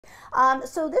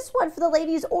So this one for the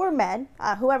ladies or men,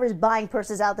 whoever's buying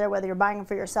purses out there, whether you're buying them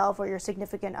for yourself or your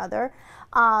significant other.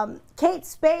 Kate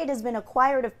Spade has been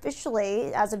acquired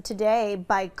officially as of today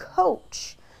by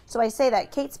Coach. So I say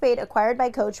that Kate Spade acquired by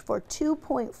Coach for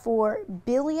 $2.4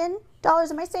 billion.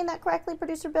 Am I saying that correctly,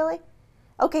 Producer Billy?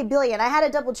 Okay, billion. I had to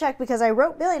double check because I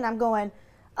wrote billion. I'm going,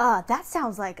 that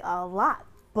sounds like a lot,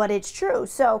 but it's true.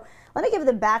 So let me give you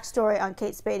the backstory on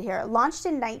Kate Spade here. Launched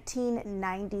in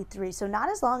 1993, so not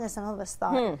as long as some of us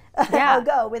thought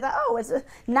ago. We thought, oh, it's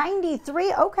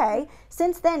 93, okay.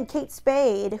 Since then, Kate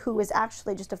Spade, who is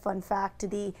actually, just a fun fact,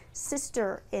 the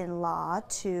sister-in-law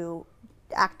to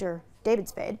actor David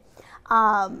Spade,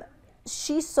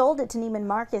 she sold it to Neiman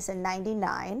Marcus in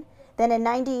 99. Then in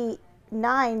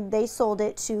 99, they sold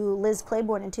it to Liz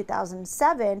Claiborne in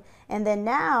 2007. And then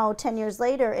now, 10 years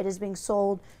later, it is being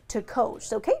sold to Coach.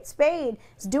 So Kate Spade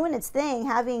is doing its thing,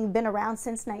 having been around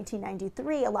since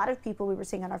 1993. A lot of people we were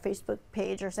seeing on our Facebook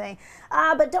page are saying,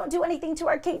 but don't do anything to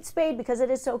our Kate Spade because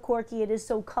it is so quirky, it is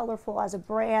so colorful as a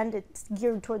brand. It's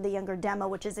geared toward the younger demo,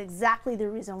 which is exactly the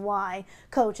reason why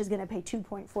Coach is going to pay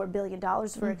 $2.4 billion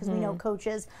for it, because we know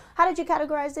Coaches. How did you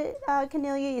categorize it,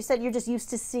 Cornelia? You said you're just used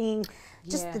to seeing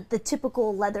just the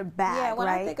typical leather bag, Yeah, when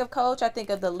I think of Coach, I think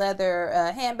of the leather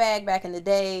handbag back in the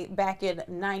day, back in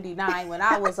 '99 when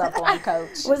I was up on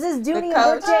Coach. Was this Dooney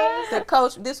and Bourke? The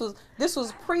Coach, this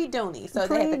was pre-Dooney. So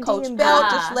they had the Coach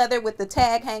belt, just leather with the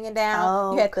tag hanging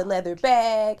down. You had the leather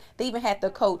bag. They even had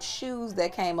the Coach shoes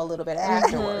that came a little bit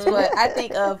afterwards. But I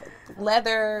think of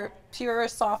leather, pure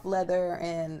soft leather,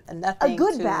 and nothing. A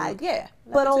good bag. Yeah.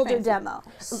 But older demo.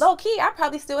 Low key, I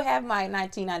probably still have my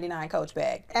 1999 Coach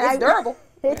bag. It's durable.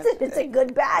 It's a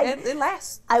good bag. It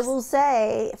lasts. I will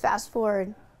say, fast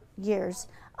forward years,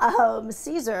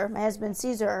 Caesar, my husband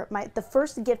Caesar, the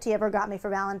first gift he ever got me for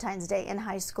Valentine's Day in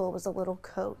high school was a little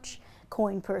Coach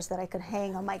coin purse that I could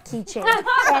hang on my keychain.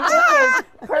 And it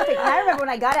is perfect. And I remember when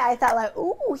I got it, I thought like,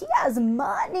 ooh, he has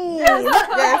money. And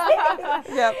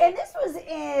this was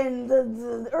in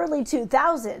the early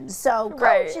 2000s. So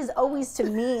Coach is always, to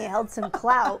me, held some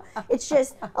clout. It's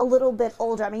just a little bit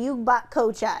older. I mean, you bought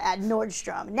Coach at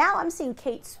Nordstrom. Now I'm seeing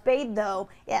Kate Spade, though,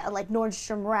 at like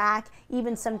Nordstrom Rack,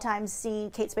 even sometimes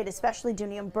seeing Kate Spade, especially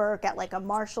Dooney and Bourke, at like a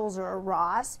Marshall's or a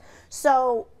Ross.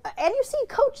 So, and you see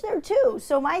Coach there too.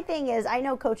 So my thing is, I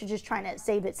know Coach is just trying to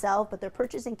save itself, but they're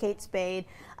purchasing Kate Spade.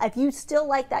 If you still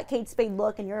like that Kate Spade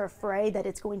look and you're afraid that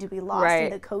it's going to be lost in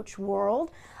the Coach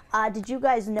world, did you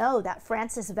guys know that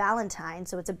Frances Valentine,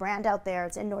 so it's a brand out there,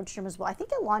 it's in Nordstrom as well. I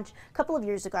think it launched a couple of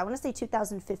years ago. I want to say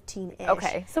 2015-ish.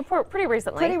 Okay, so pretty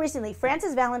recently. Pretty recently.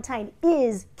 Frances Valentine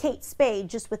is Kate Spade,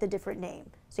 just with a different name.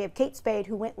 So you have Kate Spade,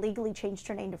 who legally changed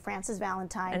her name to Frances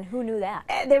Valentine. And who knew that?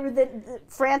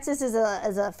 Frances is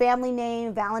a family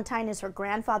name. Valentine is her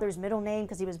grandfather's middle name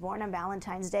because he was born on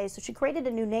Valentine's Day. So she created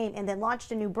a new name and then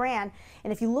launched a new brand.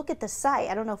 And if you look at the site,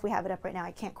 I don't know if we have it up right now.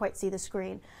 I can't quite see the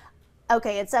screen.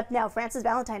 Okay, it's up now. Frances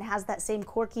Valentine has that same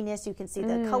quirkiness. You can see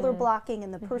the color blocking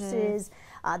in the purses,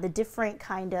 the different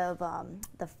kind of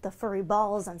the furry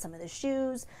balls on some of the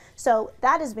shoes. So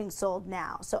that is being sold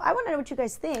now. So I want to know what you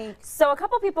guys think. So a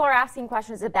couple people are asking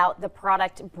questions about the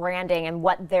product branding and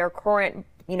what their current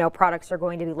products are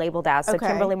going to be labeled as. So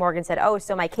Kimberly Morgan said, oh,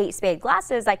 so my Kate Spade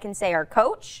glasses I can say are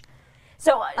Coach.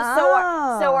 So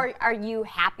are you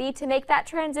happy to make that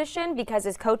transition? Because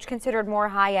is Coach considered more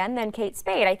high-end than Kate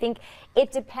Spade? I think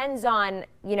it depends on,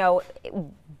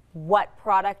 what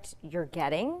product you're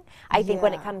getting. I think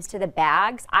when it comes to the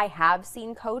bags, I have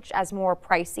seen Coach as more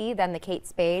pricey than the Kate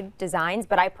Spade designs,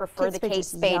 but I prefer the Kate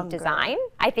Spade design.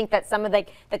 I think that some of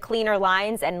the cleaner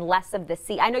lines and less of the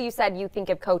C. I know you said you think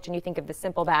of Coach and you think of the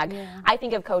simple bag. I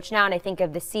think of Coach now and I think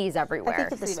of the C's everywhere. I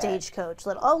think of the Stagecoach.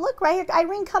 Oh, look right here.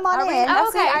 Irene, come on in. Oh,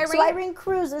 okay, Irene. So Irene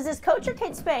Cruz, is this Coach or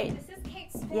Kate Spade? This is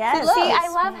Kate Spade. Yes. See, I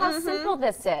love how simple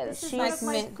this is. This is like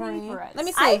mint green. Let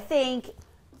me see. I think.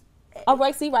 Oh,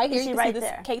 right, see right here. You You right can see this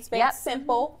there. Kate Spade,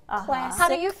 simple, classic. How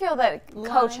do you feel that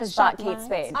Coach has bought Kate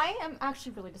Spade? I am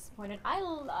actually really disappointed. I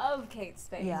love Kate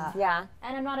Spade. Yeah.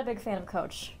 And I'm not a big fan of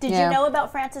Coach. Did you know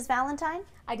about Frances Valentine?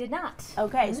 I did not.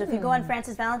 Okay, so if you go on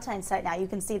Frances Valentine's site now, you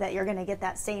can see that you're going to get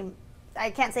that same, I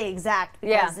can't say exact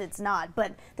because it's not,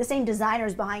 but the same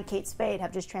designers behind Kate Spade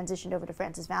have just transitioned over to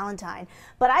Frances Valentine.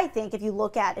 But I think if you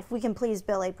look at, if we can please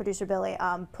Billy, producer Billy,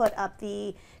 put up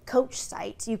the Coach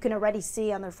site, you can already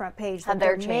see on their front page that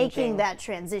they're making that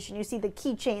transition. You see the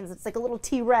keychains, it's like a little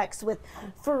T-Rex with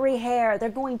furry hair. They're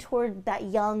going toward that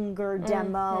younger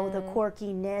demo, the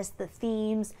quirkiness, the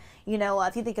themes.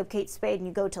 If you think of Kate Spade and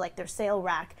you go to like their sale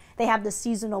rack, they have the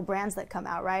seasonal brands that come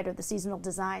out, right? Or the seasonal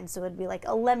designs. So it'd be like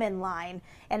a lemon line. line,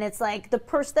 and it's like the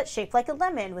purse that's shaped like a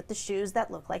lemon with the shoes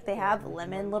that look like they have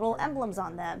lemon little emblems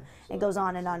on them. It goes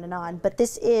on and on and on. But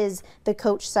this is the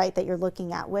Coach site that you're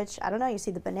looking at, which I don't know. You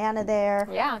see the banana there.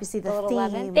 Yeah. You see the little theme.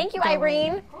 lemon. Thank you, going.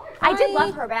 Irene. I did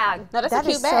love her bag. No, that's That a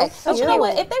cute is so bag. But you know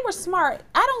what? cute. If they were smart,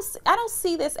 I don't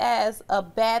see this as a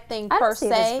bad thing I don't per see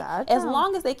it as se, bad, as no.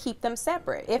 long as they keep them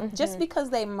separate. If just because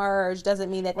they merge doesn't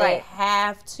mean that they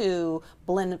have to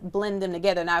blend them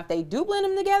together. Now, if they do blend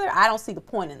them together, I don't see the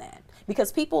point in that.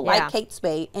 Because people like Kate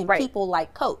Spade and people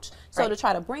like Coach. So to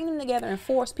try to bring them together and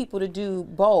force people to do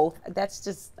both, that's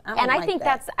just I don't like think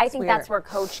that. I think that's where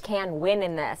Coach can win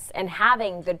in this, and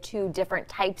having the two different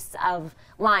types of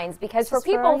lines. Because for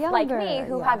people like me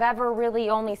who have ever really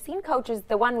only seen Coach as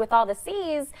the one with all the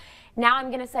C's, now I'm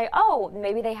going to say, oh,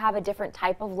 maybe they have a different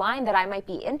type of line that I might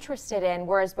be interested in.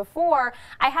 Whereas before,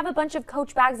 I have a bunch of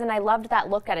Coach bags and I loved that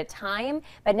look at a time,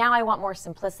 but now I want more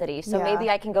simplicity. So maybe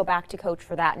I can go back to Coach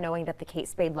for that, knowing that the Kate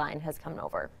Spade line has come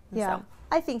over. Yeah, So.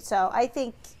 I think so. I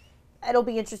think it'll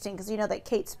be interesting because you know that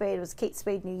Kate Spade was Kate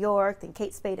Spade New York, then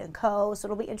Kate Spade and Co. So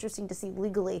it'll be interesting to see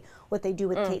legally what they do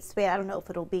with Kate Spade. I don't know if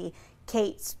it'll be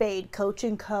Kate Spade, Coach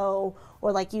and Co.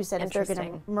 Or like you said, if they're going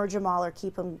to merge them all or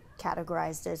keep them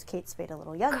categorized as Kate Spade a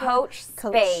little younger. Coach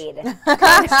Spade. Coach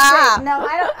Spade. No,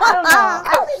 I don't know.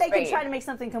 I don't think they can try to make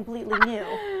something completely new.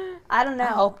 I don't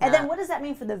know. And then what does that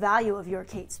mean for the value of your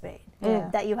Kate Spade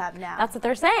that you have now? That's what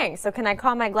they're saying. So can I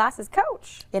call my glasses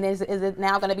Coach? And is it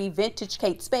now going to be vintage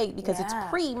Kate Spade because it's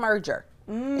pre-merger?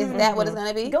 Is that what it's going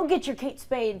to be? Go get your Kate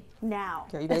Spade now.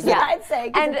 Girl, you That's better what get I'd say,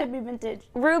 because it could be vintage.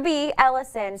 Ruby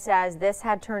Ellison says, this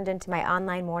had turned into my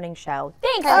online morning show.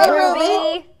 Thanks, Hey,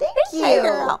 Ruby. Thank you. Hey,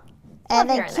 girl. And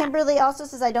then hearing that. Kimberly also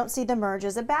says, I don't see the merge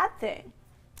as a bad thing.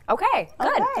 Okay,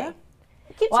 good. Okay.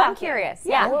 Keep Well, I'm talking. curious.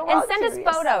 Yeah, Yeah. we're all And send us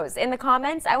curious. photos in the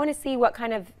comments. I want to see what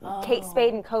kind of Kate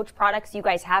Spade and Coach products you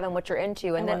guys have and what you're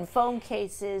into. And then what phone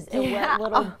cases and what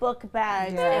little book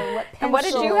bags and what pencils. And what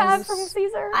did you have from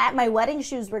Caesar? My wedding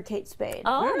shoes were Kate Spade.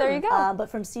 Oh, there you go. But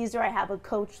from Caesar, I have a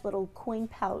Coach little coin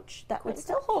pouch that would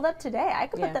still hold up today. I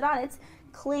could put that on. It's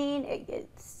clean.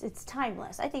 It's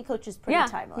timeless. I think Coach is pretty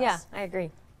timeless. Yeah, I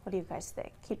agree. What do you guys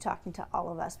think? Keep talking to all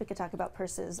of us. We could talk about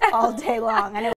purses all day long. I know.